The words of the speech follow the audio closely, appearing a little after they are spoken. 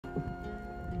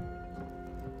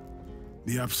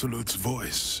The Absolute's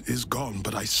voice is gone,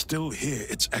 but I still hear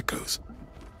its echoes.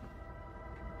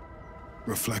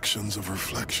 Reflections of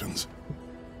reflections.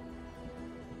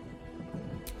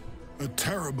 A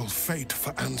terrible fate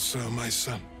for Ansur, my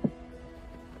son.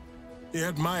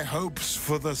 Yet my hopes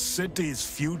for the city's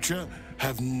future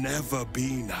have never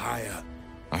been higher.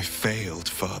 I failed,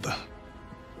 Father.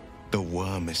 The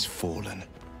worm is fallen.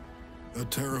 A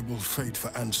terrible fate for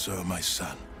Ansur, my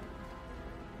son.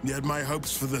 Yet my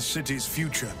hopes for the city's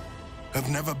future have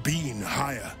never been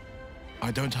higher.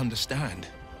 I don't understand.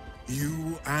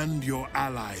 You and your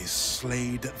allies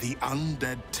slayed the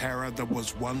undead terror that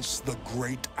was once the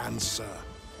Great Ansur.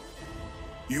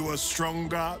 You are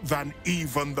stronger than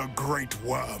even the Great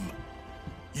Worm.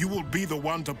 You will be the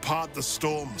one to part the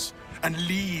storms and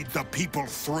lead the people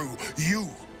through. You,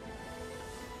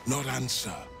 not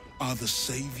Ansur, are the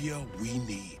savior we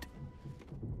need.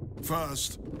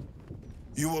 First,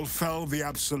 you will fell the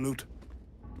Absolute.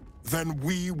 Then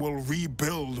we will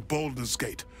rebuild Baldur's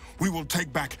Gate. We will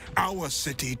take back our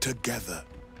city together.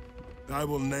 I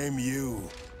will name you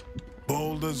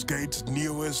Baldur's Gate's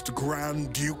newest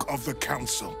Grand Duke of the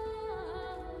Council.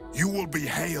 You will be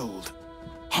hailed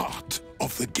Heart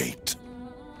of the Gate.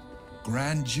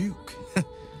 Grand Duke?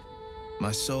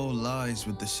 My soul lies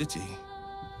with the city.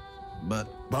 But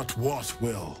what,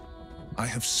 Wyll? I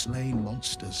have slain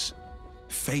monsters,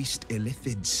 faced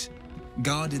illithids,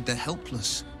 guarded the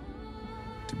helpless.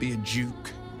 To be a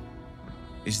duke,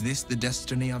 is this the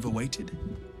destiny I've awaited?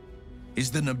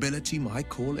 Is the nobility my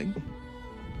calling?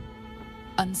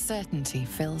 Uncertainty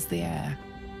fills the air.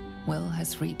 Wyll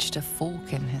has reached a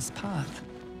fork in his path.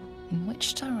 In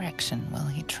which direction will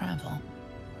he travel?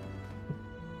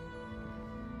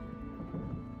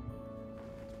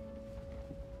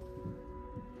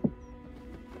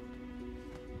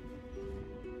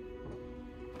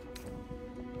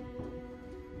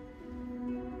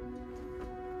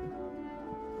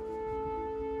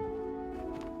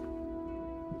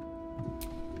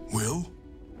 Wyll?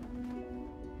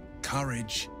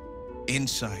 Courage,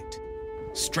 insight,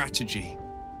 strategy,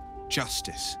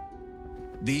 justice.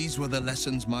 These were the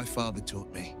lessons my father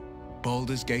taught me.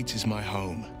 Baldur's Gate is my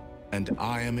home, and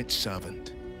I am its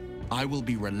servant. I will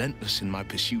be relentless in my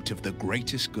pursuit of the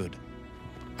greatest good.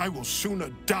 I will sooner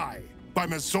die by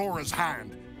Mazora's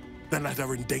hand than let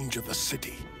her endanger the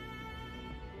city.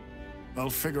 I'll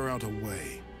figure out a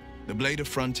way. The Blade of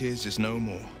Frontiers is no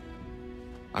more.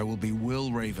 I will be Wyll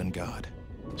Ravengard,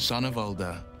 son of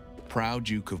Baldur, proud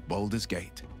Duke of Baldur's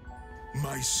Gate.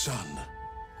 My son.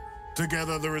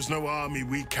 Together there is no army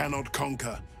we cannot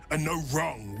conquer, and no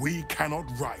wrong we cannot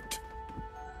right.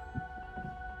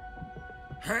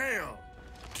 Hail,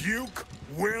 Duke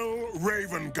Wyll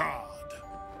Ravengard!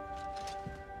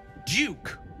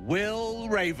 Duke Wyll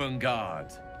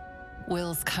Ravengard.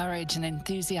 Wyll's courage and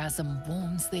enthusiasm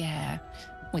warms the air.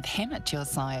 With him at your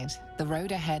side, the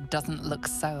road ahead doesn't look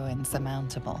so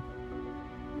insurmountable.